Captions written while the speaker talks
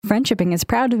Friendshipping is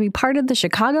proud to be part of the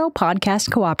Chicago Podcast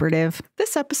Cooperative.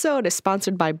 This episode is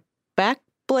sponsored by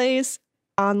Backblaze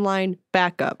Online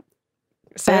Backup.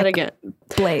 Say that again.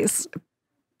 Blaze.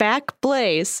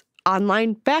 Backblaze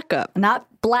Online Backup. Not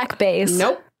Blackbase.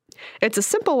 Nope. It's a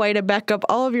simple way to back up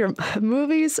all of your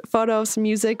movies, photos,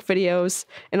 music, videos,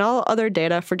 and all other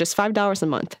data for just $5 a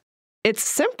month. It's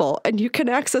simple, and you can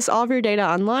access all of your data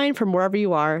online from wherever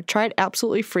you are. Try it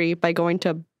absolutely free by going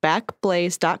to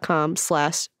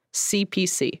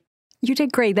backblaze.com/CPC. You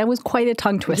did great. That was quite a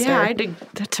tongue twister. Yeah, I did.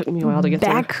 That took me a while to get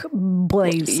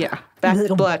Backblaze. through. Yeah.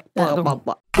 Blah, blah,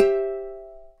 blah.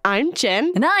 I'm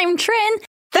Jen. And I'm Trin.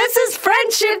 This is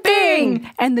Friendshipping!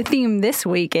 And the theme this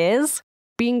week is...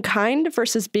 being kind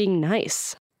versus being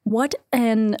nice. What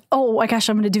an... oh my gosh,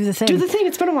 I'm going to do the thing. Do the thing.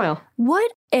 It's been a while. What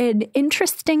an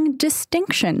interesting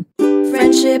distinction.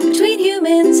 Friendship between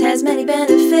humans has many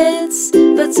benefits,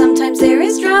 but sometimes there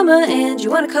is drama and you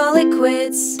want to call it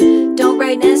quits. Don't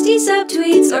write nasty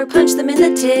subtweets or punch them in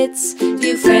the tits.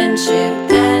 View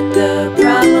friendship at the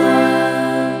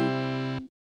problem.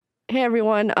 Hey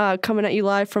everyone, coming at you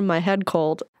live from my head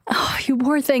cold. Oh, you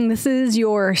poor thing. This is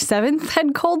your 7th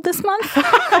head cold this month?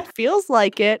 Feels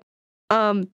like it.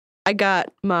 I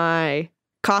got my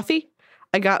coffee.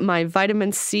 I got my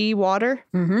vitamin C water.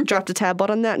 Dropped a tablet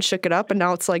on that and shook it up, and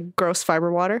now it's like gross fiber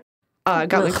water.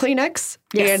 Got my Kleenex,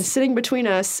 and sitting between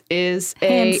us is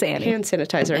a hand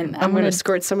sanitizer. And I'm going to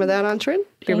squirt some of that on Trin.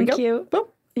 Here we go. Thank you. Boom.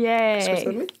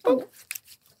 Yay. Boom.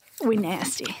 We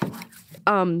nasty.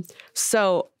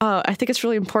 So I think it's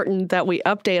really important that we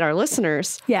update our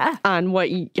listeners on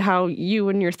how you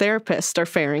and your therapist are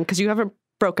faring, because you haven't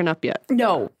broken up yet.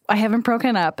 No, I haven't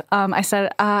broken up. I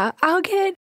said, I'll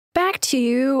get back to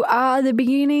you the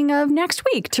beginning of next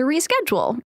week to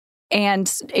reschedule. And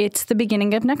it's the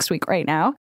beginning of next week right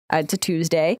now. It's a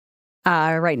Tuesday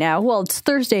right now. Well, it's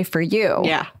Thursday for you.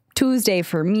 Yeah. Tuesday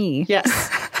for me. Yes.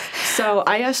 So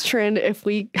I asked Trin if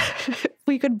we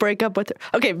could break up with her.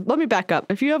 Okay, let me back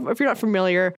up. If you're not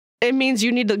familiar, it means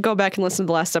you need to go back and listen to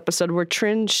the last episode where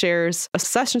Trin shares a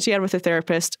session she had with her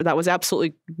therapist that was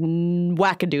absolutely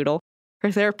wackadoodle.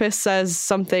 Her therapist says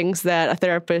some things that a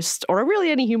therapist or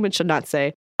really any human should not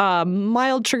say.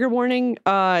 Mild trigger warning.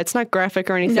 It's not graphic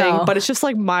or anything, but it's just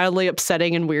like mildly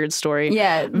upsetting and weird story.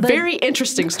 Yeah. Very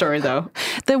interesting story, though.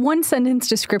 The one sentence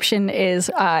description is,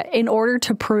 in order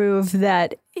to prove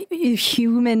that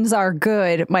humans are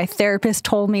good, my therapist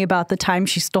told me about the time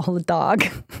she stole a dog.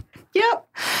 Yep.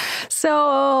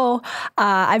 So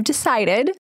I've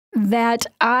decided that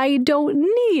I don't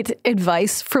need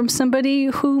advice from somebody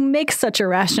who makes such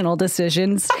irrational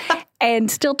decisions and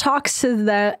still talks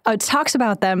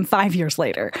about them 5 years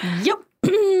later. Yep.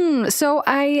 So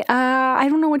I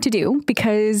don't know what to do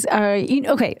because,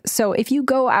 okay, so if you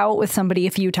go out with somebody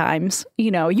a few times,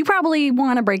 you probably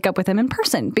want to break up with them in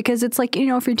person because it's like,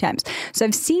 a few times. So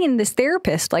I've seen this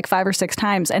therapist like 5 or 6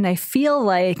 times and I feel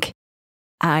like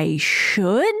I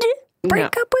should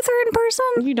break up with her in person.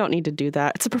 You don't need to do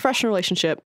that. It's a professional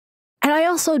relationship. And I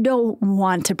also don't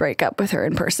want to break up with her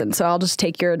in person, so I'll just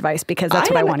take your advice because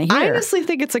that's what I want to hear. I honestly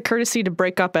think it's a courtesy to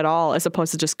break up at all as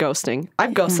opposed to just ghosting.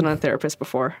 I've ghosted on a therapist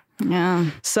before.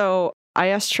 Yeah. So I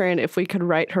asked Trin if we could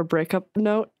write her breakup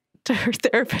note to her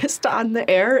therapist on the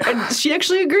air, and she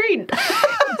actually agreed.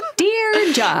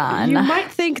 Dear John. You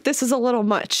might think this is a little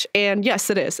much, and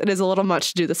yes, it is. It is a little much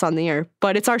to do this on the air,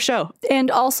 but it's our show. And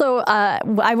also,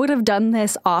 I would have done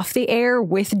this off the air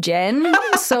with Jen,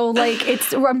 so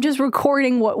I'm just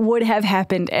recording what would have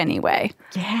happened anyway.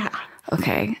 Yeah.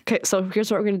 Okay, so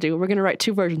here's what we're going to do. We're going to write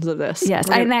 2 versions of this. Yes,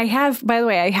 and I have, by the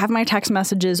way, I have my text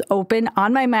messages open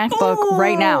on my MacBook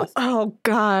right now. Oh,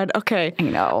 God. Okay. I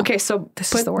know. Okay, so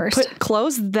this is the worst.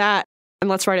 Close that. And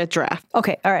let's write a draft.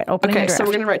 Okay, all right, opening a draft. So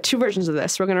we're going to write 2 versions of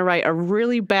this. We're going to write a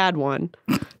really bad one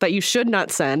that you should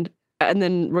not send, and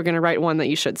then we're going to write one that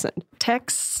you should send.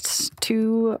 Text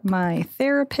to my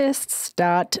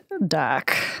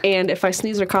therapist.doc. And if I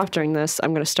sneeze or cough during this,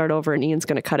 I'm going to start over, and Ian's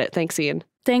going to cut it. Thanks, Ian.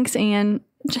 Thanks, Ian.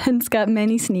 Jen's got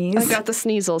many sneeze. I got the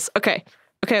sneezels. Okay.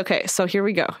 So here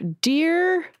we go.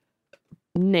 Dear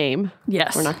name.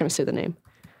 Yes. We're not going to say the name.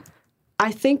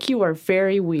 I think you are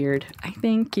very weird. I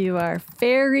think you are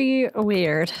very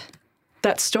weird.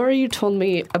 That story you told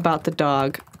me about the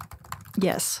dog.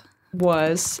 Yes.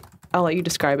 Was, I'll let you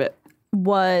describe it.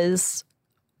 Was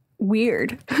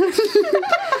weird.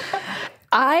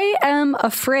 I am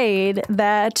afraid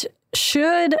that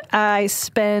should I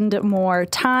spend more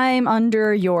time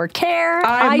under your care,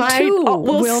 I too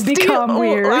will become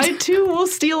weird. I too will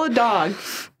steal a dog.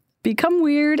 Become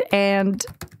weird and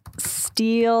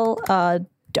steal a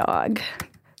dog.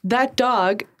 That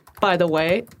dog by the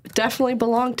way, definitely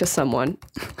belonged to someone.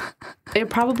 It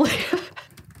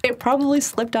probably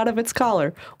slipped out of its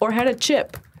collar or had a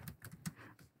chip.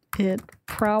 It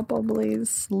probably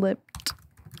slipped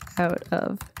out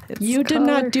of its You did collar.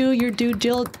 not do your due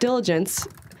diligence.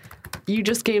 You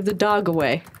just gave the dog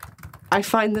away. I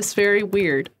find this very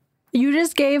weird. You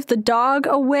just gave the dog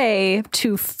away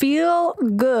to feel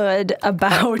good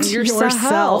about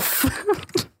yourself.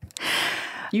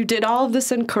 You did all of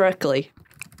this incorrectly.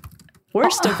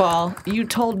 Worst of all, you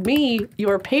told me you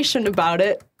were patient about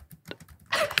it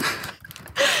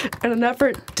in an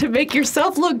effort to make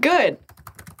yourself look good.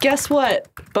 Guess what,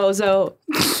 bozo?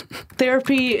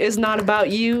 Therapy is not about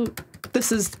you.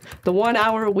 This is the 1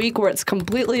 hour a week where it's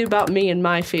completely about me and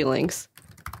my feelings.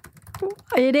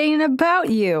 It ain't about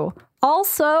you.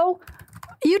 Also,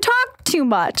 you talk too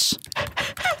much.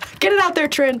 Get it out there,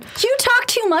 Trin. You talk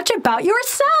too much about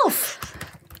yourself.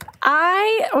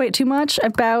 Too much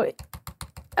about,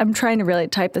 I'm trying to really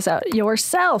type this out,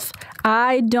 yourself.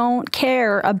 I don't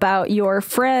care about your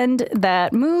friend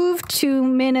that moved to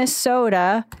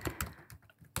Minnesota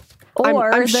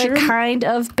or I'm the sure- kind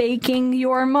of baking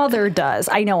your mother does.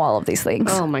 I know all of these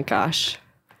things. Oh my gosh.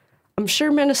 I'm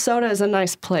sure Minnesota is a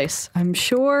nice place, I'm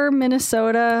sure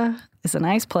Minnesota is a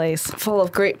nice place. full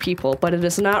of great people, but it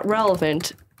is not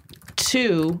relevant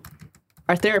to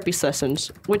our therapy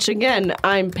sessions, which again,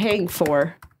 I'm paying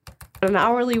for at an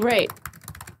hourly rate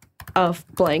of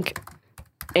blank.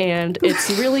 And it's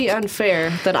really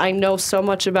unfair that I know so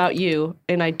much about you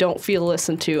and I don't feel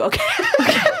listened to. Okay.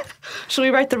 Should we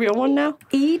write the real one now?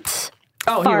 Eat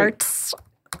Oh, here we- farts,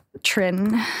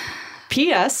 Trin.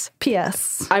 P.S.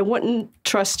 P.S. I wouldn't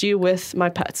trust you with my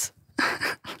pets.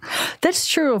 That's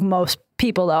true of most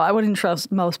people, though. I wouldn't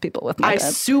trust most people with my I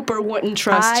pets. super wouldn't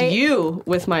trust I you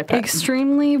with my pets.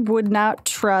 Extremely would not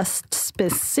trust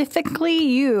specifically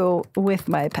you with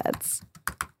my pets.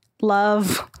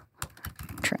 Love,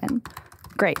 Trin.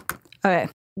 Great. Okay.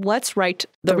 Let's write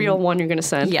the real one you're going to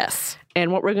send. Yes.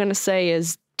 And what we're going to say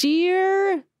is,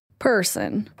 dear...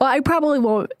 Person. Well, I probably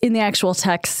won't in the actual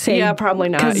text say. Yeah, probably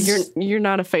not. 'cause- You're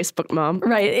not a Facebook mom.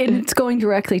 right. And it's going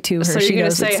directly to her. So She you're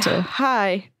going to knows say, it's to.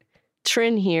 hi,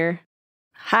 Trin here.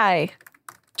 Hi,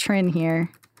 Trin here.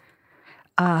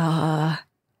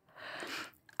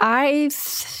 I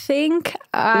think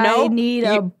I Nope, need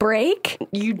a you- break.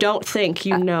 You don't think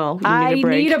you know you I need a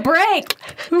break. need a break.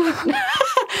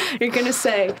 You're going to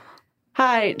say,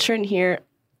 hi, Trin here.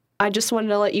 I just wanted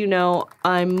to let you know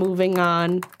I'm moving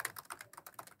on.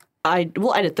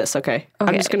 We'll edit this, okay? I'm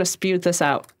Okay. just going to spew this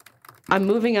out. I'm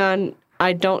moving on.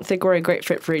 I don't think we're a great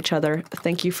fit for each other.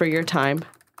 Thank you for your time.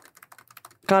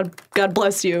 God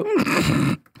bless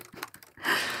you.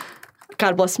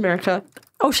 God bless America.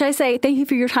 Oh, should I say thank you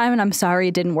for your time and I'm sorry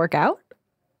it didn't work out?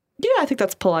 Yeah, I think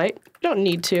that's polite. You don't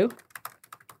need to.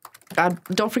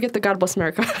 Don't forget the God bless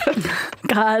America.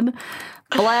 God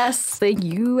bless the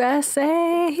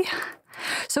USA.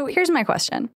 So here's my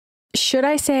question. Should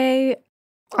I say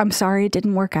I'm sorry it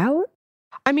didn't work out?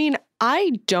 I mean,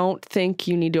 I don't think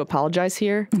you need to apologize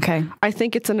here. Okay. I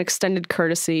think it's an extended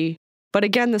courtesy. But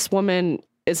again, this woman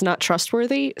is not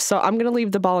trustworthy. So I'm going to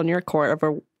leave the ball in your court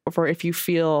over if you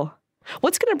feel...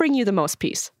 What's going to bring you the most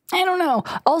peace? I don't know.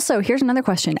 Also, here's another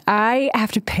question. I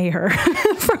have to pay her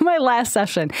for my last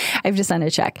session. I have to send a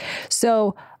check.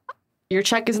 So Your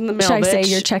check is in the mail, should I say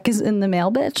bitch. your check is in the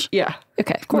mail, bitch? Yeah,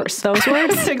 Okay. Of course. Those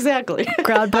words? Exactly.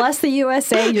 God bless the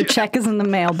USA. Your check is in the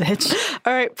mail, bitch.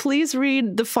 All right, please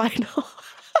read the final.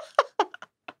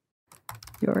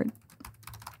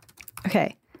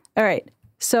 Okay. All right.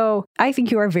 So I think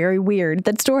you are very weird.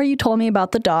 That story you told me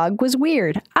about the dog was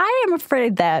weird. I am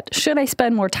afraid that should I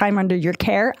spend more time under your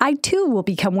care, I too will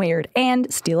become weird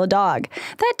and steal a dog.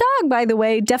 That dog, by the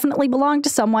way, definitely belonged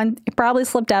to someone. It probably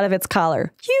slipped out of its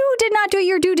collar. You did not do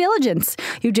your due diligence.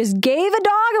 You just gave a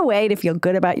dog away to feel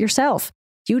good about yourself.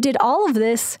 You did all of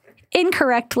this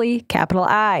incorrectly, capital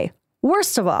I.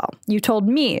 Worst of all, you told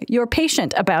me you're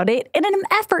patient about it in an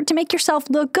effort to make yourself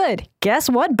look good. Guess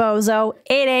what, bozo?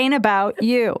 It ain't about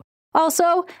you.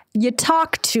 Also, you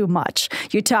talk too much.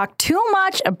 You talk too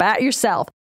much about yourself.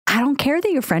 I don't care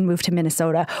that your friend moved to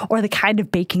Minnesota or the kind of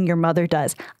baking your mother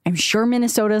does. I'm sure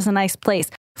Minnesota is a nice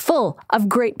place, full of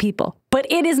great people, but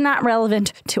it is not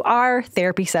relevant to our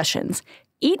therapy sessions.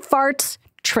 Eat farts,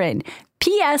 Trin.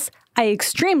 P.S. I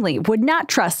extremely would not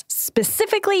trust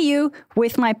specifically you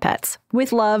with my pets.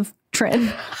 With love,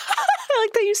 Trin. I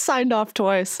like that you signed off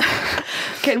twice.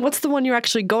 Okay, and what's the one you're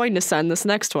actually going to send, this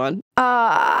next one?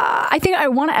 I think I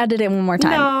want to edit it one more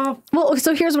time. No. Well,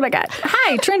 so here's what I got.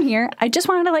 Hi, Trin here. I just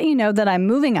wanted to let you know that I'm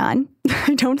moving on.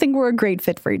 I don't think we're a great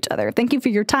fit for each other. Thank you for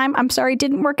your time. I'm sorry it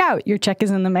didn't work out. Your check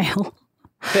is in the mail.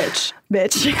 Bitch.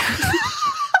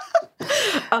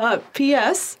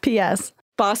 P.S. P.S.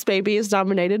 Boss Baby is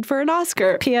nominated for an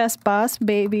Oscar. P.S. Boss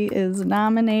Baby is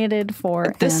nominated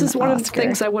for This an is one of the Oscar.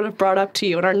 things I would have brought up to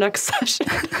you in our next session.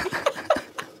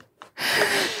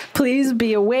 Please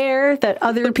be aware that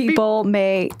other people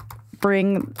may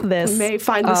bring this May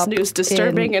find this up news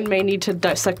disturbing in- and may need to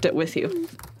dissect it with you.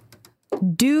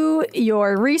 Do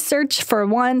your research for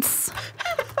once.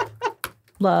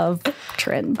 Love,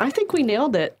 Trin. I think we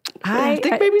nailed it. I I-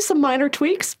 think maybe some minor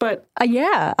tweaks, but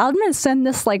Yeah, I'm going to send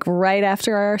this like right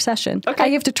after our session. Okay. I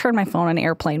have to turn my phone on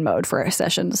airplane mode for our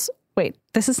sessions. Wait,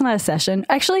 this is not a session.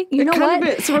 Actually, you know kind what? of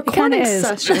is. It's a It kinda recording is.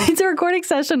 session. It's a recording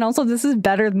session. Also, this is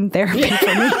better than therapy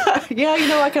for me. yeah, you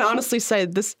know, I can honestly say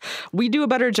this. We do a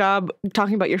better job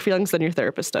talking about your feelings than your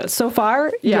therapist does. So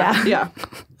far, Yeah.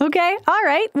 Okay, all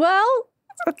right. Well,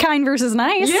 kind versus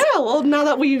nice. Yeah, well, now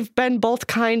that we've been both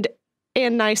kind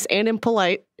and nice and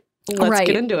impolite, let's Right.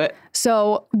 get into it.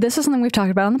 So this is something we've talked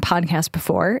about on the podcast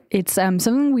before. It's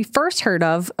something we first heard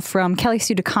of from Kelly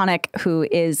Sue DeConnick, who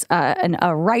is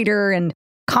a writer and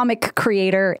comic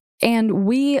creator, and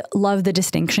we love the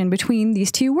distinction between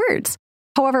these two words.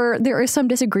 However, there is some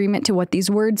disagreement to what these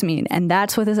words mean, and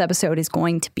that's what this episode is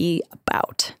going to be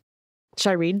about.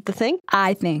 Should I read the thing?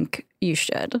 I think you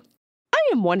should. I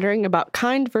am wondering about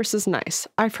kind versus nice.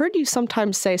 I've heard you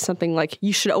sometimes say something like,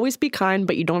 you should always be kind,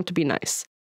 but you don't have to be nice.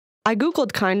 I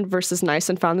Googled kind versus nice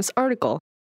and found this article.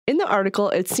 In the article,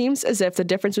 it seems as if the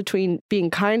difference between being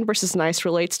kind versus nice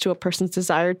relates to a person's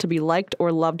desire to be liked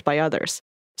or loved by others.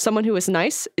 Someone who is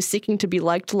nice is seeking to be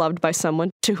liked, loved by someone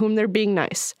to whom they're being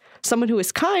nice. Someone who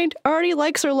is kind already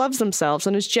likes or loves themselves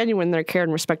and is genuine in their care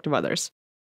and respect of others.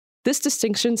 This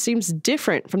distinction seems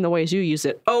different from the ways you use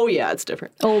it. Oh yeah, it's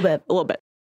different. A little bit. A little bit.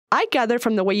 I gather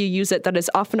from the way you use it that it's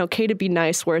often okay to be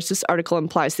nice, whereas this article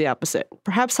implies the opposite.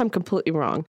 Perhaps I'm completely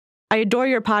wrong. I adore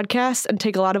your podcast and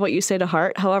take a lot of what you say to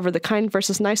heart. However, the kind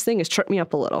versus nice thing has tripped me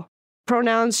up a little.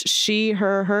 Pronouns she,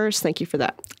 her, hers. Thank you for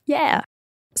that. Yeah.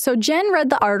 So Jen read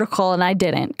the article and I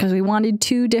didn't because we wanted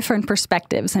two different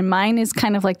perspectives. And mine is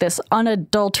kind of like this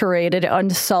unadulterated,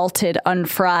 unsalted,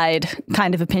 unfried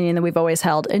kind of opinion that we've always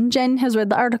held. And Jen has read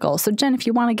the article. So Jen, if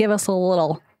you want to give us a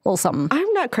little something.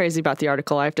 I'm not crazy about the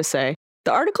article, I have to say.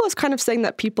 The article is kind of saying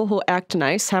that people who act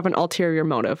nice have an ulterior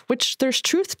motive, which there's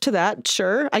truth to that,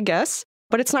 sure, I guess.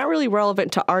 But it's not really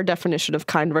relevant to our definition of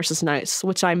kind versus nice,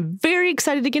 which I'm very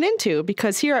excited to get into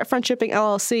because here at Friendshipping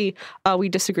LLC, we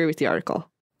disagree with the article.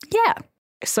 Yeah.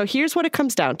 So here's what it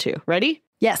comes down to. Ready?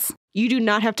 Yes. You do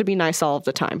not have to be nice all of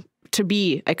the time to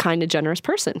be a kind and generous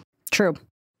person. True.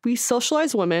 We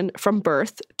socialize women from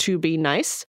birth to be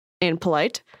nice and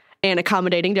polite and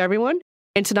accommodating to everyone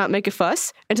and to not make a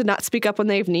fuss and to not speak up when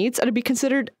they have needs and to be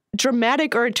considered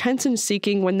dramatic or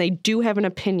attention-seeking when they do have an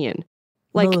opinion.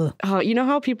 Like, you know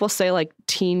how people say like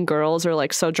teen girls are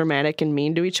like so dramatic and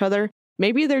mean to each other?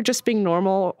 Maybe they're just being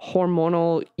normal,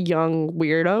 hormonal, young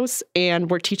weirdos, and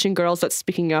we're teaching girls that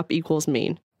speaking up equals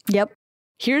mean. Yep.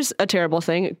 Here's a terrible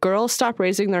thing. Girls stop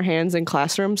raising their hands in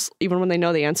classrooms, even when they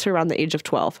know the answer around the age of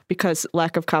 12, because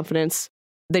lack of confidence,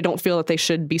 they don't feel that they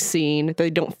should be seen. They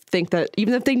don't think that,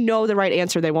 even if they know the right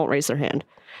answer, they won't raise their hand.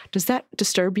 Does that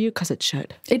disturb you? Because it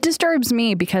should. It disturbs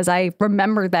me because I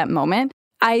remember that moment.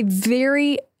 I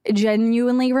very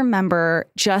genuinely remember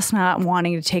just not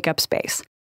wanting to take up space,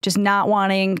 just not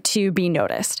wanting to be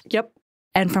noticed. Yep.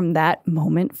 And from that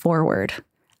moment forward,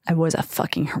 I was a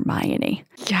fucking Hermione.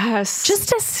 Yes. Just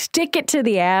to stick it to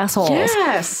the assholes.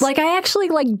 Yes. Like I actually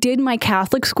did my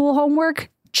Catholic school homework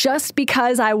just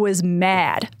because I was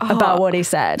mad about what he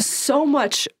said. So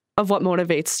much of what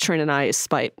motivates Trin and I is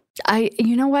spite.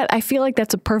 You know what? I feel like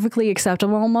that's a perfectly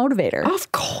acceptable motivator.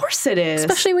 Of course it is.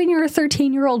 Especially when you're a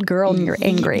 13-year-old girl and you're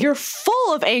angry. You're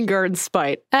full of anger and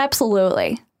spite.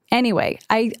 Absolutely. Anyway,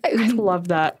 I love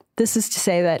that. This is to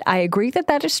say that I agree that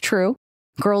that is true.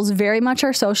 Girls very much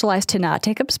are socialized to not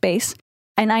take up space.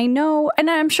 And I know, and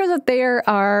I'm sure that there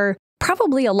are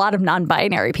probably a lot of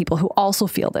non-binary people who also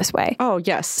feel this way. Oh,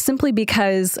 yes. Simply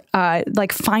because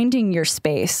finding your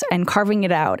space and carving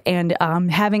it out and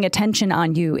having attention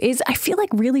on you is, I feel like,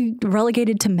 really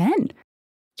relegated to men.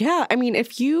 Yeah. I mean,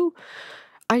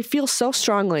 I feel so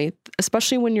strongly,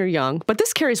 especially when you're young, but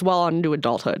this carries well on into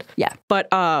adulthood. Yeah. But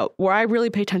where I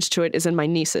really pay attention to it is in my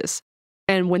nieces.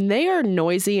 And when they are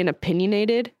noisy and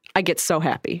opinionated, I get so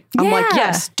happy. I'm like,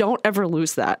 yes, don't ever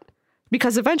lose that.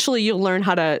 because eventually you'll learn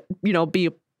how to,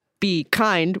 be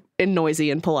kind and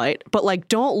noisy and polite, but like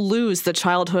don't lose the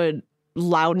childhood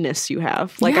loudness you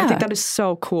have. Like, I think that is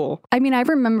so cool. I mean, I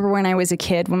remember when I was a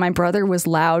kid, when my brother was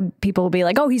loud, people would be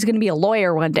like, oh, he's going to be a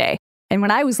lawyer one day. And when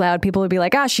I was loud, people would be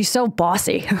like, she's so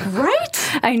bossy.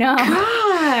 Right? I know.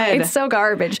 God. It's so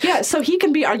garbage. Yeah, so he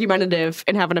can be argumentative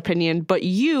and have an opinion, but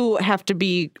you have to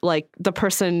be like the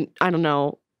person, I don't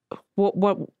know,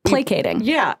 what placating.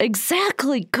 Yeah,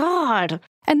 exactly. God.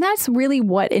 And that's really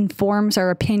what informs our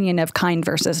opinion of kind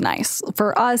versus nice.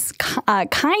 For us,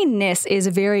 kindness is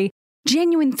a very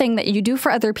genuine thing that you do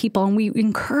for other people, and we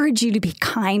encourage you to be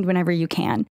kind whenever you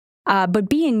can. But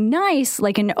being nice,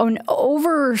 like an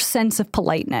over sense of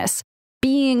politeness,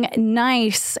 being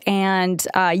nice and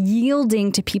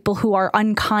yielding to people who are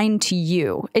unkind to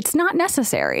you, it's not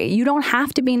necessary. You don't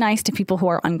have to be nice to people who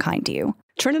are unkind to you.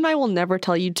 Trin and I will never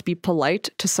tell you to be polite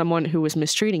to someone who is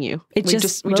mistreating you. We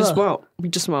just won't. We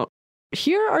just won't.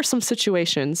 Here are some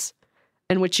situations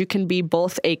in which you can be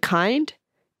both a kind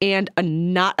and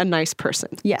not a nice person.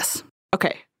 Yes.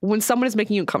 Okay. When someone is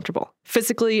making you uncomfortable,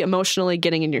 physically, emotionally,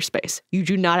 getting in your space, you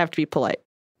do not have to be polite.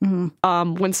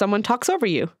 Mm-hmm. When someone talks over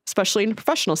you, especially in a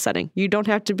professional setting, you don't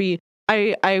have to be.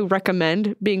 I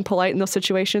recommend being polite in those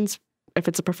situations if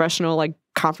it's a professional like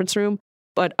conference room,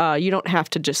 but you don't have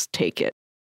to just take it.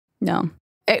 No.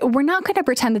 We're not going to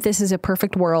pretend that this is a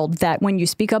perfect world, that when you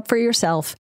speak up for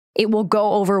yourself, it will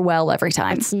go over well every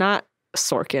time. It's not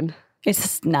Sorkin.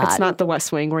 It's not. It's not The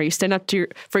West Wing, where you stand up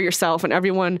for yourself and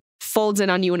everyone folds in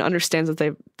on you and understands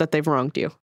that they've wronged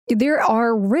you. There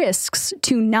are risks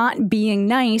to not being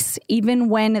nice, even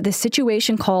when the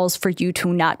situation calls for you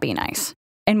to not be nice.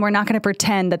 And we're not going to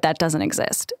pretend that doesn't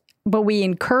exist. But we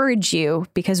encourage you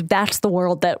because that's the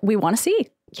world that we want to see.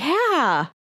 Yeah.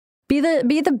 Be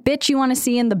the bitch you want to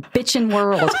see in the bitchin'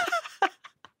 world.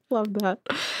 Love that.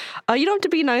 You don't have to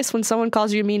be nice when someone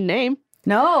calls you a mean name.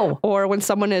 No. Or when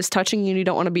someone is touching you and you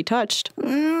don't want to be touched.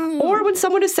 Or when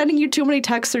someone is sending you too many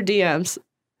texts or DMs.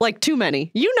 Like too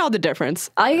many. You know the difference.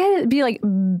 I gotta be like,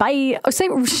 bye.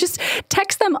 Just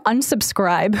text them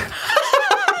unsubscribe.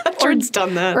 Trin's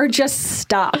done that. Or just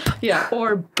stop. Yeah.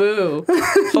 Or boo.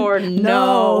 Or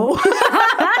no.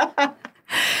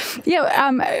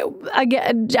 Yeah,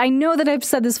 again, I know that I've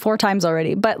said this 4 times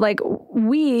already, but like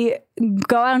we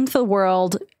go out into the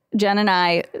world, Jen and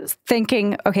I,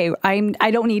 thinking, okay,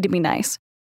 I don't need to be nice.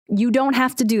 You don't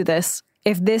have to do this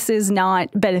if this is not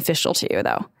beneficial to you,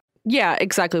 though. Yeah,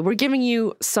 exactly. We're giving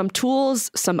you some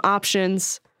tools, some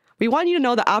options. We want you to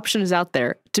know the option is out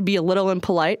there to be a little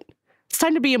impolite. It's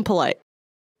time to be impolite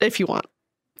if you want.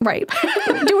 Right.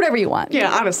 Do whatever you want.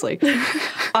 Yeah, honestly.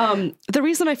 The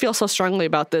reason I feel so strongly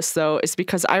about this, though, is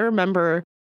because I remember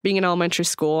being in elementary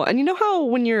school. And you know how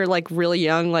when you're like really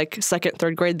young, like 2nd,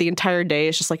 3rd grade, the entire day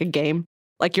is just like a game?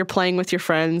 Like you're playing with your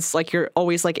friends, like you're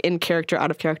always like in character, out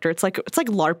of character. It's like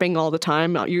LARPing all the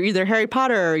time. You're either Harry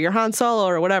Potter or you're Han Solo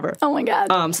or whatever. Oh my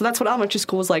God. So that's what elementary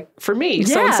school was like for me. Yeah.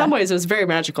 So in some ways it was very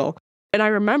magical. And I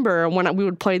remember when we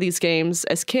would play these games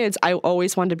as kids, I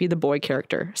always wanted to be the boy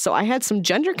character. So I had some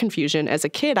gender confusion as a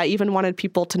kid. I even wanted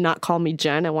people to not call me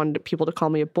Jen. I wanted people to call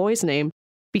me a boy's name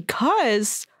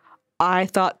because I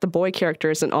thought the boy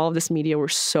characters in all of this media were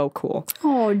so cool.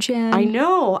 Oh, Jen. I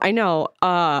know.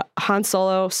 Han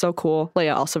Solo, so cool.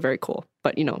 Leia, also very cool.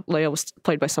 But, Leia was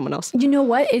played by someone else. You know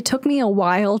what? It took me a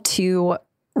while to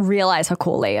realize how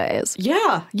cool Leia is.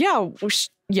 Yeah.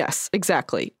 Yes,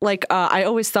 exactly. Like, I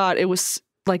always thought it was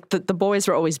like the boys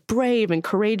were always brave and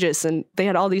courageous, and they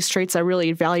had all these traits I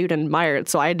really valued and admired.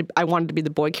 So I wanted to be the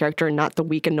boy character and not the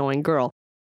weak, annoying girl.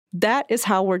 That is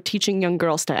how we're teaching young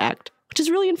girls to act, which is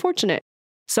really unfortunate.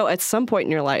 So at some point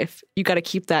in your life, you got to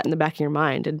keep that in the back of your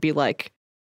mind and be like,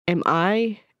 am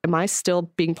I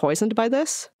still being poisoned by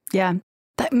this? Yeah.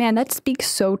 That speaks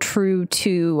so true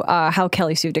to how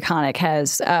Kelly Sue DeConnick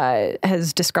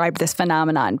has described this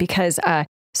phenomenon, because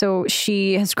so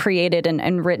she has created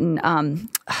and written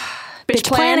Bitch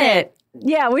Planet.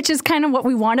 Yeah, which is kind of what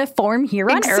we want to form here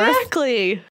on Earth.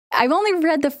 Exactly. I've only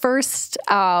read the first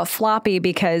floppy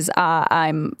because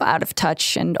I'm out of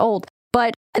touch and old.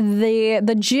 But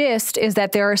the gist is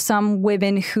that there are some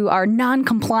women who are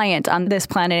non-compliant on this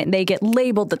planet, and they get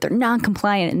labeled that they're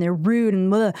non-compliant and they're rude and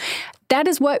blah. That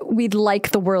is what we'd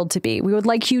like the world to be. We would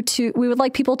like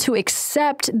people to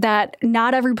accept that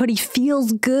not everybody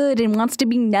feels good and wants to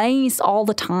be nice all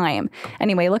the time.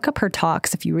 Anyway, look up her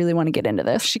talks if you really want to get into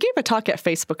this. She gave a talk at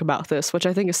Facebook about this, which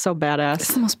I think is so badass.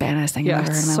 It's the most badass thing I've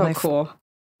ever heard in my life. So cool.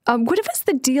 What was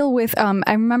the deal with,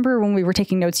 I remember when we were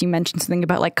taking notes, you mentioned something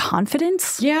about like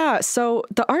confidence. Yeah. So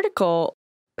the article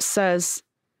says,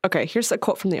 okay, here's a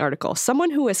quote from the article.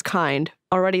 Someone who is kind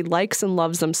already likes and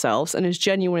loves themselves and is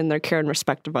genuine in their care and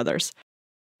respect of others.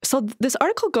 So this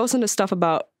article goes into stuff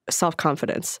about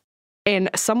self-confidence. And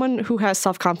someone who has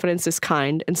self-confidence is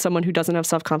kind, and someone who doesn't have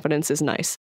self-confidence is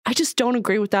nice. I just don't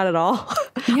agree with that at all.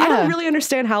 Yeah. I don't really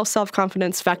understand how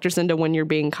self-confidence factors into when you're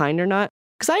being kind or not.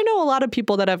 Because I know a lot of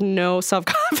people that have no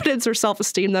self-confidence or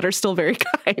self-esteem that are still very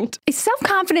kind.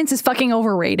 Self-confidence is fucking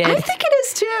overrated. I think it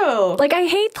is too. Like, I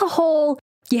hate the whole,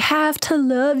 you have to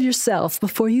love yourself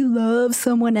before you love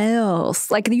someone else.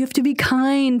 Like, you have to be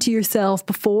kind to yourself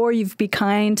before you be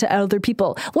kind to other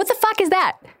people. What the fuck is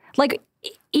that? Like,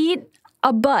 eat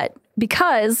a butt,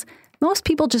 because most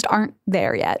people just aren't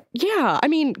there yet. Yeah. I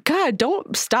mean, God,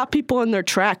 don't stop people in their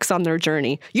tracks on their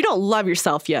journey. You don't love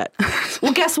yourself yet.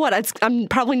 Well, guess what? I'm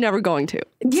probably never going to.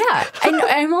 Yeah.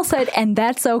 I almost said, and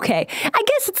that's okay. I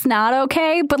guess it's not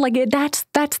okay, but like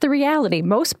that's the reality.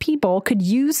 Most people could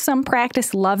use some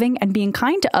practice loving and being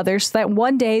kind to others so that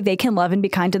one day they can love and be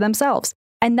kind to themselves.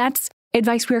 And that's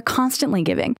advice we are constantly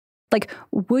giving. Like,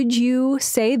 would you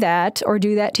say that or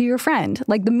do that to your friend?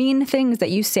 Like the mean things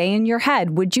that you say in your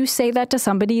head, would you say that to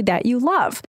somebody that you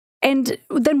love? And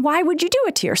then why would you do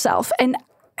it to yourself? And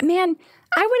man,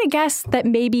 I would have guessed that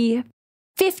maybe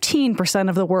 15%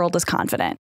 of the world is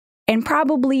confident. And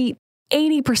probably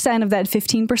 80% of that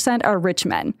 15% are rich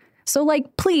men. So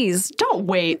like, please Don't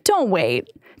wait. don't wait.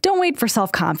 Don't wait for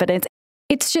self-confidence.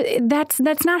 It's just, that's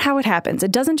not how it happens.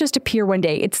 It doesn't just appear one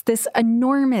day. It's this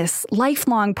enormous,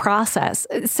 lifelong process.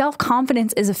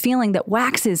 Self-confidence is a feeling that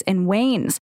waxes and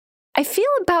wanes. I feel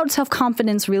about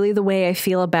self-confidence really the way I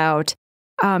feel about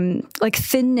like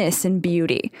thinness and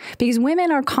beauty, because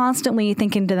women are constantly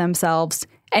thinking to themselves,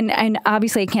 and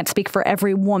obviously I can't speak for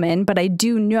every woman, but I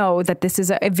do know that this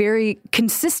is a very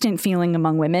consistent feeling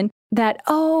among women that,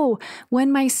 oh,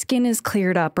 when my skin is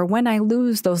cleared up or when I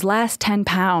lose those last 10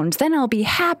 pounds, then I'll be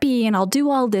happy and I'll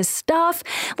do all this stuff.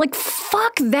 Like,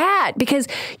 fuck that, because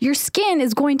your skin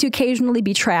is going to occasionally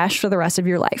be trash for the rest of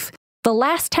your life. The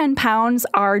last 10 pounds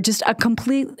are just a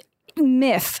complete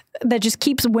myth that just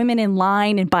keeps women in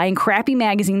line and buying crappy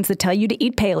magazines that tell you to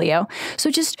eat paleo. So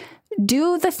just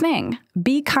do the thing.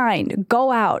 Be kind.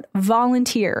 Go out.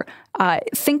 Volunteer.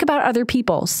 Think about other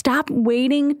people. Stop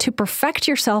waiting to perfect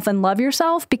yourself and love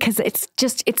yourself, because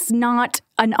it's not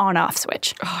an on-off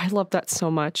switch. Oh, I love that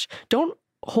so much. Don't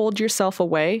hold yourself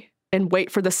away and wait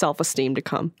for the self-esteem to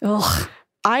come. Ugh.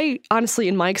 I honestly,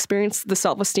 in my experience, the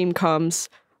self-esteem comes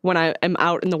when I am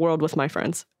out in the world with my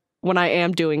friends, when I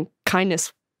am doing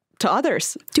kindness to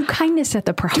others. Do kindness at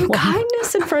the problem. Do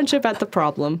kindness and friendship at the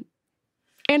problem.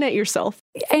 And at yourself.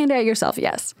 And at yourself,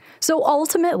 yes. So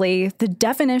ultimately, the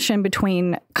definition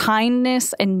between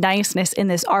kindness and niceness in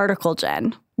this article,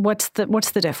 Jen, what's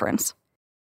the difference?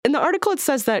 In the article, it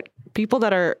says that people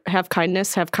that have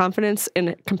kindness have confidence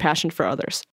and compassion for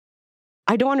others.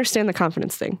 I don't understand the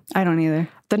confidence thing. I don't either.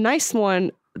 The nice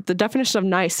one, the definition of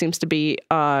nice seems to be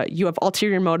you have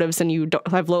ulterior motives and you don't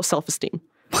have low self-esteem.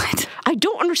 What? I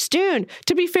don't understand.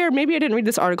 To be fair, maybe I didn't read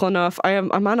this article enough.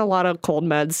 I'm on a lot of cold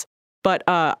meds. But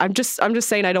I'm just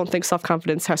saying I don't think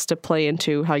self-confidence has to play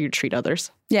into how you treat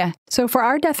others. Yeah. So for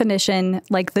our definition,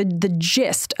 like the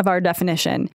gist of our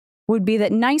definition would be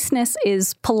that niceness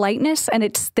is politeness, and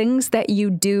it's things that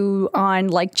you do on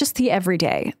like just the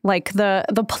everyday, like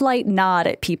the polite nod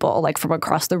at people like from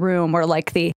across the room, or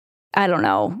like the, I don't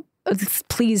know,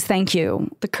 please, thank you.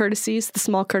 The courtesies, the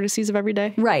small courtesies of every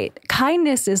day. Right.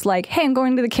 Kindness is like, hey, I'm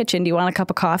going to the kitchen. Do you want a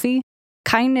cup of coffee?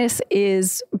 Kindness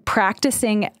is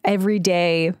practicing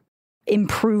everyday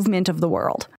improvement of the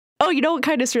world. Oh, you know what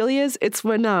kindness really is? It's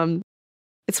when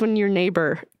your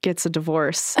neighbor gets a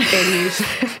divorce and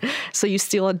so you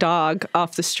steal a dog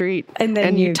off the street and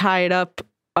then you tie it up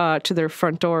to their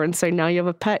front door and say, now you have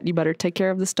a pet, you better take care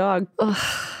of this dog. Ugh.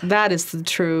 That is the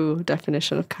true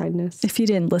definition of kindness. If you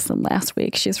didn't listen last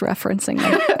week, she's referencing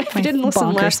if you didn't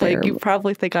listen last week, you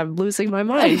probably think I'm losing my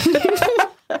mind.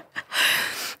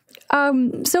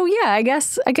 So yeah, I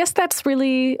guess that's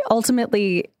really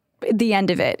ultimately the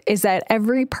end of it, is that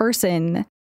every person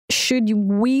should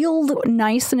wield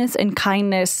niceness and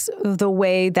kindness the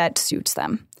way that suits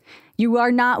them. You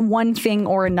are not one thing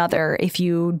or another if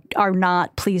you are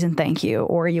not please and thank you,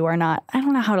 or you are not, I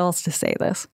don't know how else to say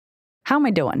this. How am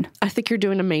I doing? I think you're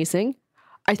doing amazing.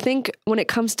 I think when it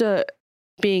comes to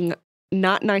being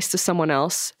not nice to someone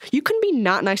else, you can be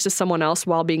not nice to someone else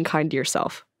while being kind to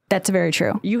yourself. That's very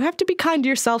true. You have to be kind to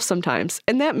yourself sometimes.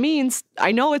 And that means,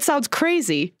 I know it sounds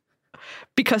crazy,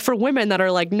 because for women that are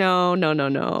like, no,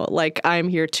 like I'm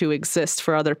here to exist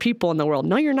for other people in the world.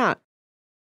 No, you're not.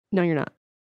 No, you're not.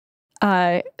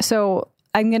 So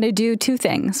I'm going to do two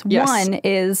things. Yes. One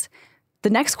is The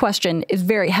next question is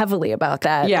very heavily about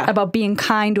that, about being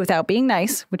kind without being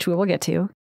nice, which we will get to.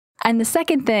 And the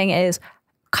second thing is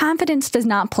confidence does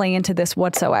not play into this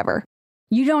whatsoever.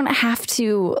 You don't have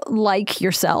to like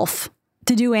yourself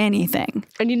to do anything.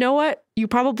 And you know what? You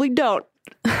probably don't.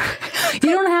 You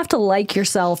don't have to like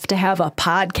yourself to have a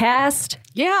podcast.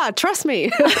 Yeah, trust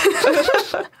me.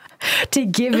 To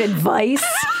give advice.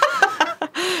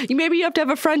 Maybe you have to have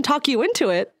a friend talk you into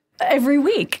it. Every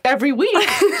week.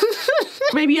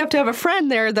 Maybe you have to have a friend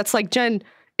there that's like, Jen,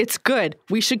 it's good.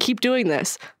 We should keep doing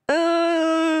this.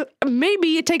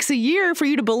 Maybe it takes a year for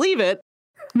you to believe it.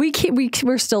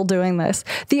 We're still doing this.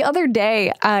 The other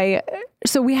day,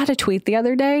 so we had a tweet the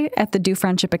other day at the Do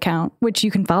Friendship account, which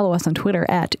you can follow us on Twitter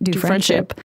at Do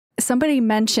Friendship. Somebody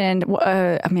mentioned,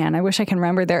 man, I wish I can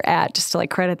remember their @ just to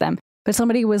like credit them. But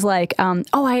somebody was like,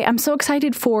 I'm so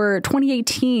excited for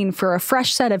 2018 for a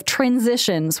fresh set of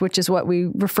transitions, which is what we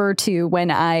refer to when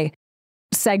I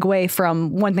segue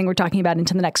from one thing we're talking about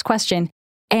into the next question.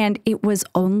 And it was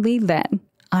only then,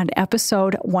 on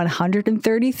episode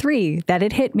 133, that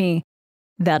it hit me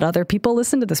that other people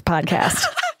listen to this podcast.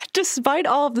 Despite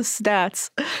all of the stats.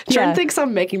 Jen thinks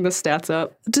I'm making the stats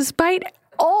up. Despite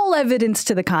all evidence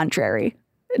to the contrary.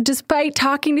 Despite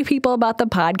talking to people about the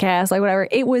podcast, like whatever,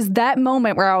 it was that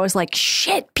moment where I was like,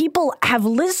 shit, people have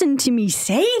listened to me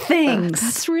say things.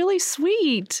 That's really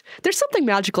sweet. There's something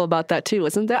magical about that too,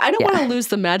 isn't there? I don't want to lose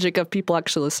the magic of people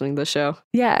actually listening to the show.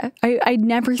 Yeah, I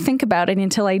never think about it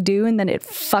until I do, and then it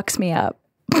fucks me up.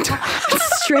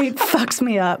 Straight fucks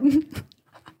me up.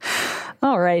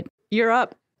 All right. You're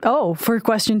up. Oh, for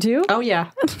question 2? Oh, yeah.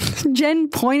 Jen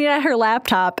pointed at her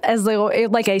laptop as though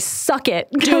like a suck it.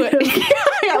 Do it.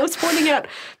 Yeah, I was pointing at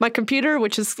my computer,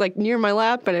 which is like near my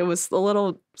lap, and it was a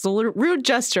little rude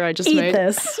gesture I just made. Eat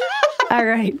this. All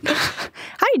right.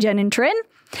 Hi, Jen and Trin.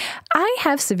 I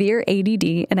have severe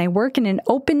ADD and I work in an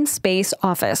open space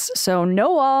office, so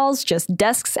no walls, just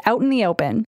desks out in the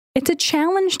open. It's a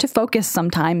challenge to focus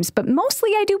sometimes, but mostly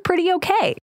I do pretty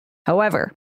okay.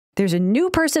 However, there's a new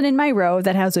person in my row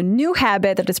that has a new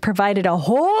habit that has provided a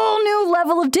whole new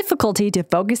level of difficulty to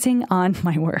focusing on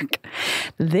my work.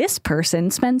 This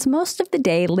person spends most of the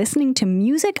day listening to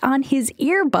music on his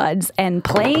earbuds and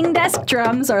playing desk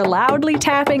drums or loudly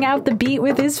tapping out the beat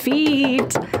with his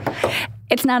feet.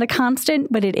 It's not a constant,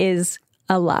 but it is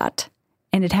a lot.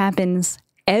 And it happens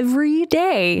every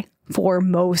day for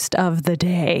most of the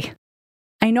day.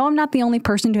 I know I'm not the only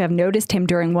person to have noticed him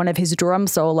during one of his drum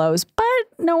solos, but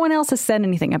no one else has said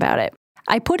anything about it.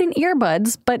 I put in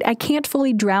earbuds, but I can't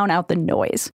fully drown out the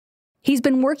noise. He's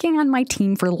been working on my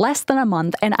team for less than a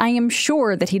month, and I am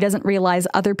sure that he doesn't realize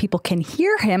other people can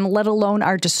hear him, let alone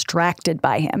are distracted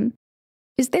by him.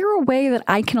 Is there a way that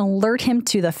I can alert him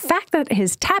to the fact that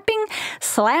his tapping,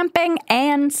 slamping,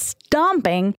 and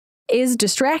stomping is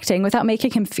distracting without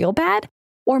making him feel bad?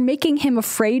 Or making him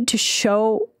afraid to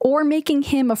show, or making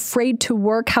him afraid to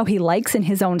work how he likes in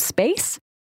his own space?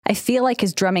 I feel like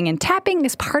his drumming and tapping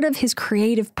is part of his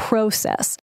creative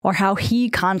process, or how he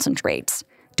concentrates.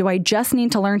 Do I just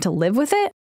need to learn to live with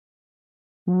it?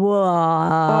 Whoa.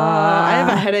 I have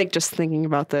a headache just thinking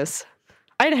about this.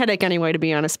 I had a headache anyway, to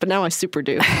be honest, but now I super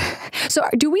do. So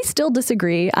do we still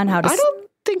disagree on how to... I don't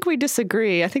think we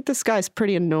disagree. I think this guy's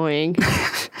pretty annoying.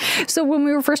 So when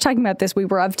we were first talking about this, we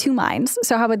were of two minds.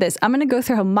 So how about this? I'm going to go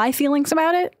through my feelings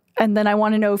about it, and then I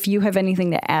want to know if you have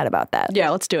anything to add about that.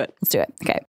 Yeah, let's do it. Let's do it.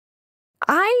 Okay.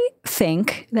 I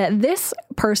think that this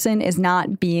person is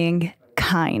not being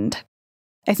kind.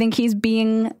 I think he's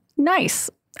being nice.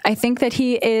 I think that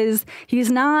he's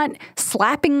not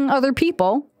slapping other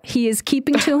people. He is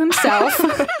keeping to himself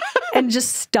and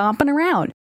just stomping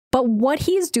around. But what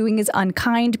he's doing is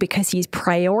unkind because he's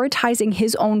prioritizing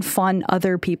his own fun,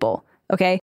 other people.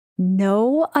 Okay?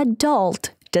 No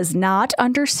adult does not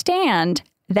understand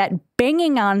that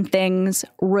banging on things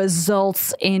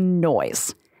results in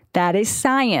noise. That is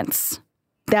science.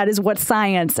 That is what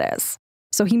science is.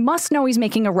 So he must know he's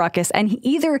making a ruckus, and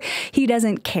either he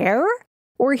doesn't care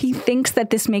or he thinks that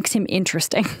this makes him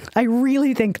interesting. I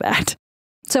really think that.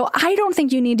 So I don't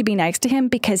think you need to be nice to him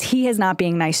because he is not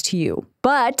being nice to you.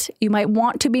 But you might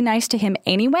want to be nice to him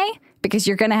anyway because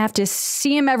you're going to have to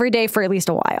see him every day for at least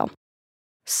a while.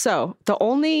 So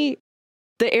the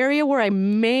area where I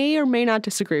may or may not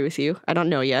disagree with you, I don't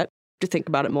know yet, to think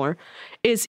about it more,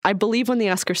 is I believe when the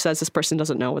asker says this person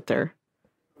doesn't know what they're...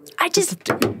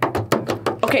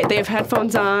 Okay, they have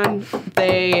headphones on.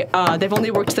 They've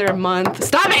only worked there a month.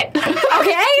 Stop it!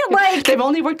 Okay, they've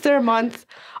only worked there a month.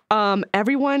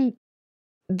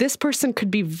 This person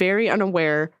could be very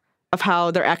unaware of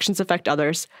how their actions affect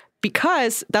others,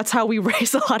 because that's how we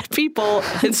raise a lot of people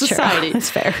in society. That's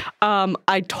fair.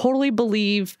 I totally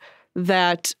believe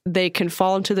that they can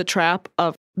fall into the trap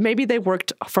of maybe they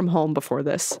worked from home before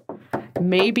this.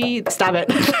 Maybe, stop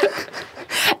it.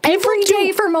 Every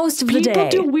day for most of the day. People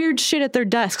do weird shit at their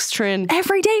desks, Trin.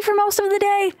 Every day for most of the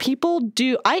day. People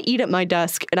do. I eat at my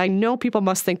desk, and I know people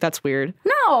must think that's weird.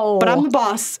 No. But I'm the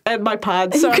boss at my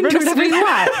pod, so you can do whatever you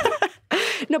want.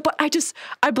 No, but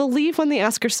I believe when the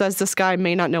asker says this guy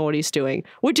may not know what he's doing,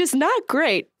 which is not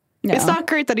great. No. It's not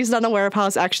great that he's not aware of how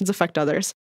his actions affect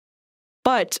others.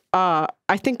 But I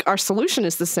think our solution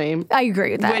is the same. I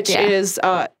agree with that. Which is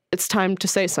it's time to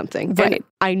say something. Right. And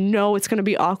I know it's going to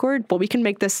be awkward, but we can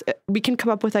come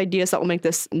up with ideas that will make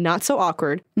this not so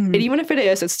awkward. Mm-hmm. And even if it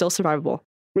is, it's still survivable.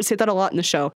 We say that a lot in the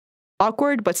show.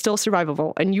 Awkward, but still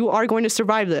survivable. And you are going to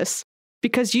survive this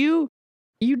because you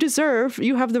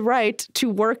have the right to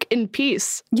work in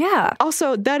peace. Yeah.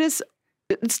 Also,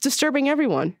 it's disturbing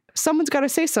everyone. Someone's got to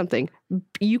say something.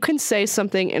 You can say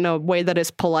something in a way that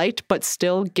is polite, but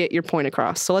still get your point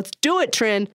across. So let's do it,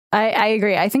 Trin. I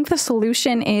agree. I think the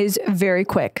solution is very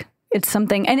quick. It's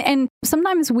something, and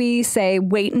sometimes we say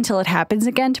wait until it happens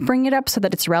again to bring it up so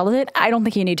that it's relevant. I don't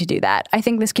think you need to do that. I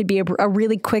think this could be a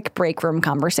really quick break room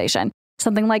conversation.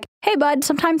 Something like, hey, bud,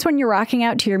 sometimes when you're rocking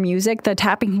out to your music, the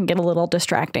tapping can get a little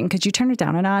distracting. Could you turn it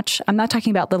down a notch? I'm not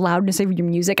talking about the loudness of your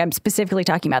music. I'm specifically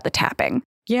talking about the tapping.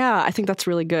 Yeah, I think that's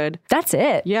really good. That's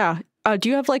it. Yeah. Do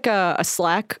you have like a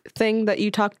Slack thing that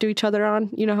you talk to each other on?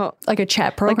 You know how like a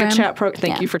chat program? Like a chat program.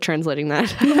 Thank you for translating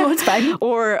that. No, it's fine.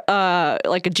 Or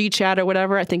like a GChat or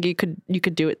whatever. I think you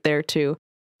could do it there too.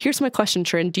 Here's my question,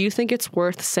 Trin. Do you think it's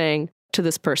worth saying to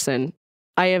this person,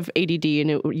 I have ADD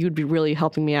and you'd be really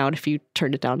helping me out if you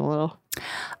turned it down a little?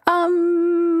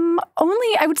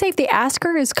 Only I would say if the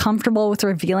asker is comfortable with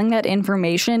revealing that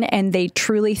information and they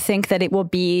truly think that it will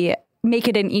make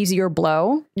it an easier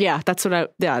blow. Yeah, that's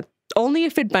what only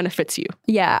if it benefits you.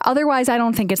 Yeah. Otherwise, I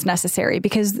don't think it's necessary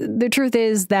because the truth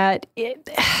is that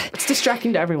it's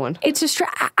distracting to everyone. It's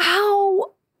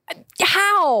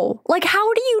how? Like,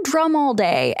 how do you drum all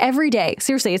day, every day?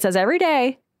 Seriously, it says every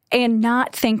day and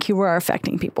not think you are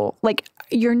affecting people. Like,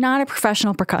 you're not a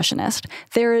professional percussionist.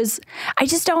 I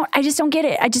just don't get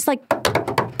it.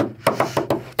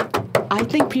 I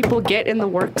think people get in the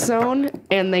work zone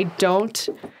and they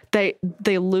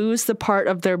lose the part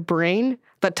of their brain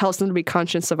that tells them to be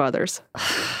conscious of others.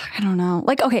 I don't know.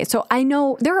 Like, okay, so I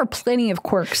know there are plenty of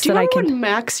quirks that I can... Do you remember when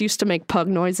Max used to make pug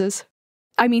noises?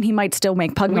 I mean, he might still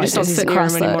make pug noises. We just don't sit near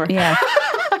him anymore. Yeah.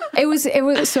 It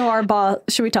was, so our boss,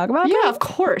 should we talk about that? Yeah, of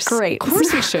course. Great. Of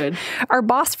course we should. Our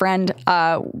boss friend,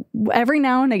 every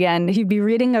now and again, he'd be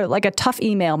reading a tough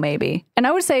email maybe. And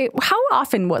I would say, how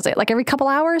often was it? Like every couple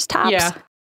hours tops? Yeah.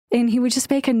 And he would just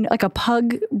make a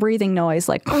pug breathing noise,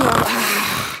 like,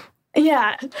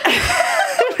 yeah.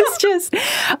 It was just,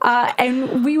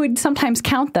 and we would sometimes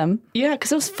count them. Yeah,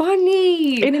 because it was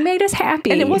funny. And it made us happy.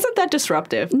 And it wasn't that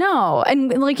disruptive. No.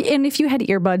 And if you had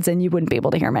earbuds in, you wouldn't be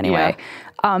able to hear them anyway.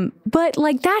 Yeah. But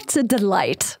that's a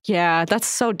delight. Yeah, that's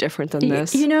so different than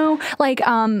this. I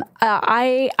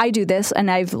do this, and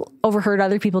I've overheard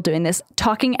other people doing this,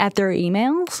 talking at their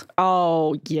emails.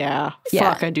 Oh, yeah.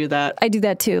 Fuck, I do that. I do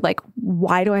that too. Like,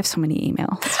 why do I have so many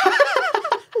emails?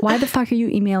 Why the fuck are you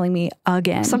emailing me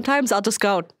again? Sometimes I'll just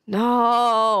go,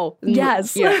 no.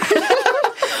 Yes. Yeah.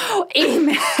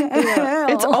 Email. Yeah.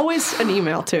 It's always an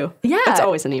email too. Yeah. It's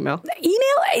always an email.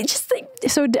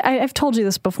 I've told you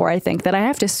this before, I think, that I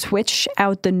have to switch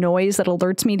out the noise that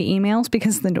alerts me to emails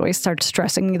because the noise starts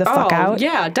stressing me the fuck out.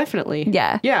 Yeah, definitely.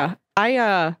 Yeah. Yeah.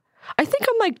 I think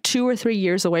I'm like 2 or 3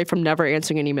 years away from never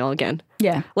answering an email again.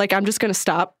 Yeah. Like I'm just going to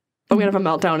stop. I'm going to have a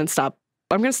meltdown and stop.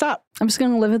 I'm going to stop. I'm just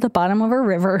going to live at the bottom of a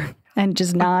river and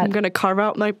just not. I'm going to carve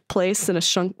out my place in a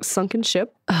sunken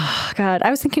ship. Oh, God. I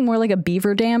was thinking more like a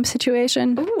beaver dam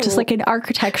situation. Ooh. Just like an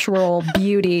architectural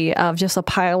beauty of just a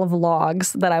pile of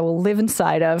logs that I will live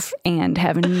inside of and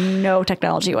have no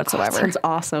technology whatsoever. Sounds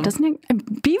awesome. Doesn't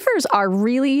it? Beavers are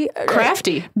really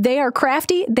crafty. They are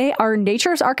crafty. They are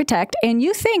nature's architect. And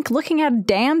you think looking at a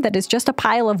dam that is just a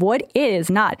pile of wood, it is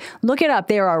not. Look it up.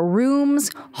 There are rooms,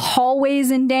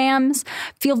 hallways in dams.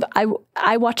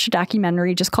 I watched a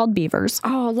documentary just called Beavers.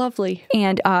 Oh, lovely.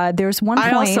 And there's one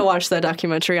point. I also watched that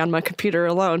documentary on my computer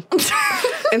alone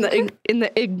in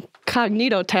the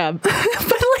incognito tab. But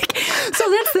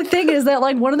so that's the thing is that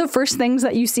one of the first things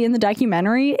that you see in the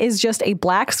documentary is just a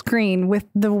black screen with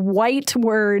the white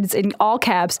words in all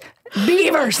caps,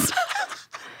 Beavers.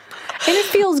 And it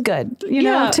feels good, you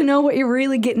know, to know what you're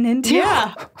really getting into.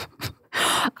 Yeah.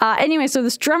 Anyway, so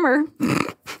this drummer.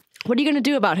 What are you going to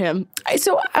do about him?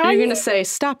 So You're going to say,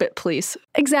 stop it, please.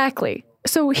 Exactly.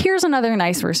 So here's another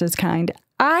nice versus kind.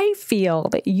 I feel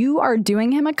that you are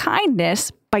doing him a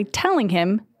kindness by telling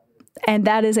him, and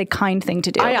that is a kind thing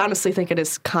to do. I honestly think it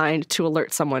is kind to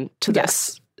alert someone to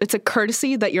this. It's a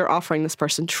courtesy that you're offering this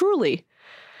person, truly.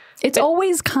 It's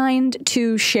always kind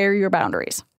to share your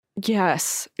boundaries.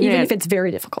 Yes. Even if it's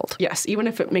very difficult. Yes, even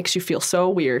if it makes you feel so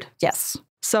weird. Yes.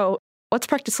 So let's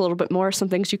practice a little bit more. Some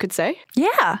things you could say.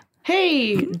 Yeah.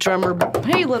 Hey,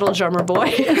 little drummer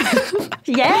boy.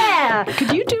 Yeah.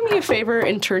 Could you do me a favor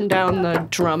and turn down the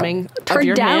drumming of Turn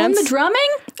your down hands? the drumming?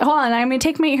 Hold on, I'm going to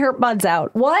take my earbuds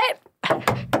out. What?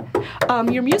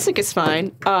 Your music is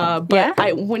fine, but Yeah?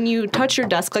 when you touch your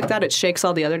desk like that, it shakes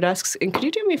all the other desks. And could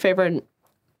you do me a favor and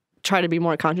try to be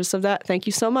more conscious of that? Thank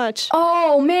you so much.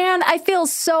 Oh, man, I feel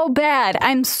so bad.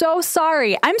 I'm so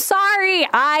sorry. I'm sorry.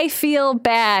 I feel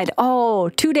bad. Oh,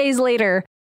 2 days later.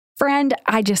 Friend,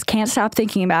 I just can't stop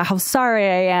thinking about how sorry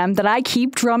I am that I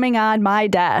keep drumming on my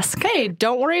desk. Hey,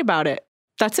 don't worry about it.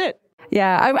 That's it.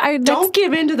 Yeah, Don't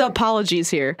give in to the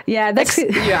apologies here. Yeah,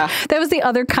 Yeah. That was the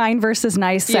other kind versus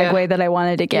nice segue that I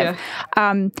wanted to give.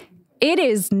 It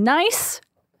is nice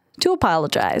to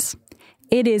apologize.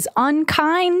 It is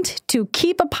unkind to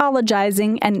keep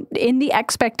apologizing and in the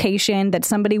expectation that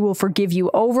somebody will forgive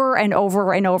you over and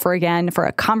over and over again for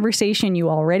a conversation you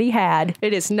already had.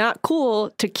 It is not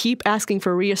cool to keep asking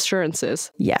for reassurances.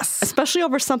 Yes. Especially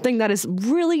over something that is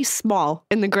really small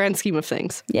in the grand scheme of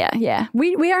things. Yeah.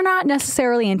 We are not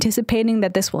necessarily anticipating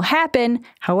that this will happen.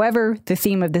 However, the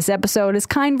theme of this episode is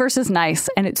kind versus nice,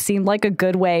 and it seemed like a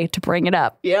good way to bring it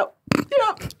up. Yep.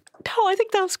 No, I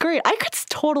think that was great. I could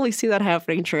totally see that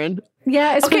happening, Trin.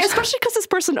 Yeah, Especially because this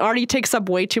person already takes up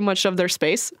way too much of their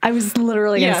space. I was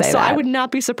literally going to say so that. I would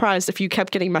not be surprised if you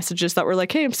kept getting messages that were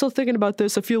like, hey, I'm still thinking about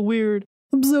this. I feel weird.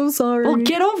 I'm so sorry. Well,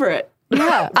 get over it.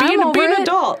 Yeah, be an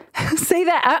adult. Say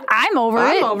that. I'm over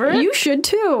it. I'm over it. You should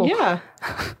too. Yeah.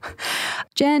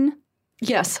 Jen,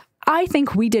 Yes. I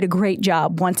think we did a great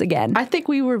job once again. I think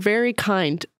we were very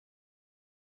kind.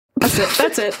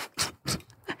 That's it.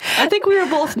 I think we were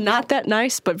both not that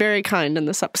nice, but very kind in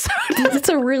this episode. It's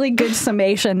a really good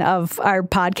summation of our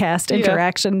podcast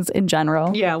interactions in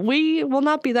general. Yeah, we will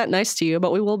not be that nice to you,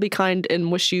 but we will be kind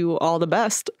and wish you all the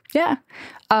best. Yeah.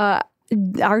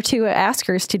 Our two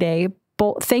askers today,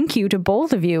 thank you to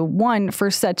both of you. One, for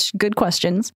such good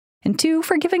questions, and two,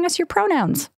 for giving us your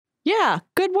pronouns. Yeah,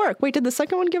 good work. Wait, did the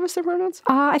second one give us their pronouns?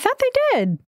 I thought they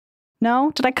did.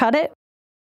 No? Did I cut it?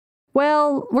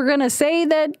 Well, we're going to say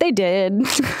that they did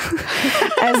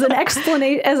as an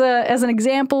explanation, as an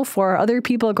example for other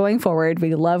people going forward.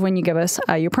 We love when you give us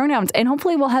your pronouns, and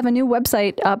hopefully we'll have a new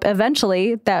website up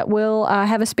eventually that will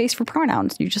have a space for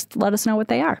pronouns. You just let us know what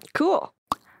they are. Cool.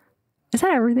 Is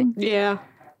that everything? Yeah.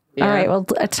 All right. Well,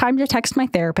 it's time to text my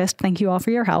therapist. Thank you all for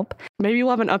your help. Maybe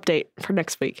we'll have an update for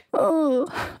next week. Oh,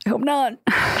 I hope not.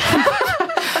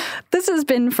 This has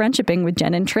been Friendshipping with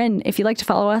Jen and Trin. If you'd like to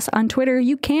follow us on Twitter,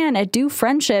 you can at Do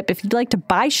Friendship. If you'd like to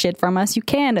buy shit from us, you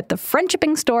can at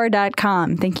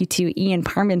thefriendshippingstore.com. Thank you to Ian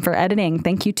Parman for editing.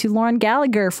 Thank you to Lauren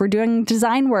Gallagher for doing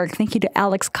design work. Thank you to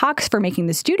Alex Cox for making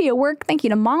the studio work. Thank you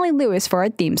to Molly Lewis for our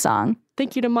theme song.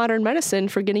 Thank you to Modern Medicine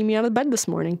for getting me out of bed this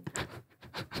morning.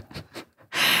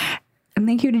 And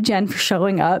thank you to Jen for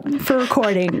showing up, for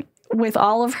recording with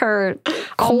all of her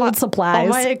cold supplies.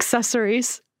 All my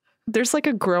accessories. There's like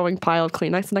a growing pile of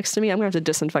Kleenex next to me. I'm going to have to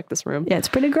disinfect this room. Yeah, it's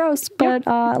pretty gross, but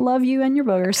I love you and your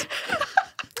boogers.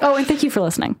 Oh, and thank you for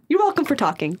listening. You're welcome for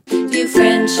talking. Do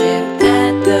friendship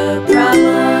at the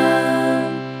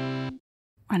problem.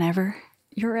 Whenever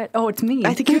you're at... Oh, it's me.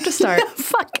 I think you have to start.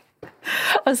 Fuck.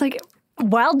 I was like,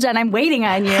 well, Jen, I'm waiting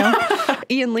on you.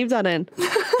 Ian, leave that in.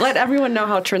 Let everyone know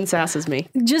how Trin sasses me.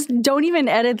 Just don't even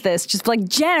edit this. Just be like,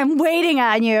 Jen, I'm waiting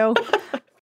on you.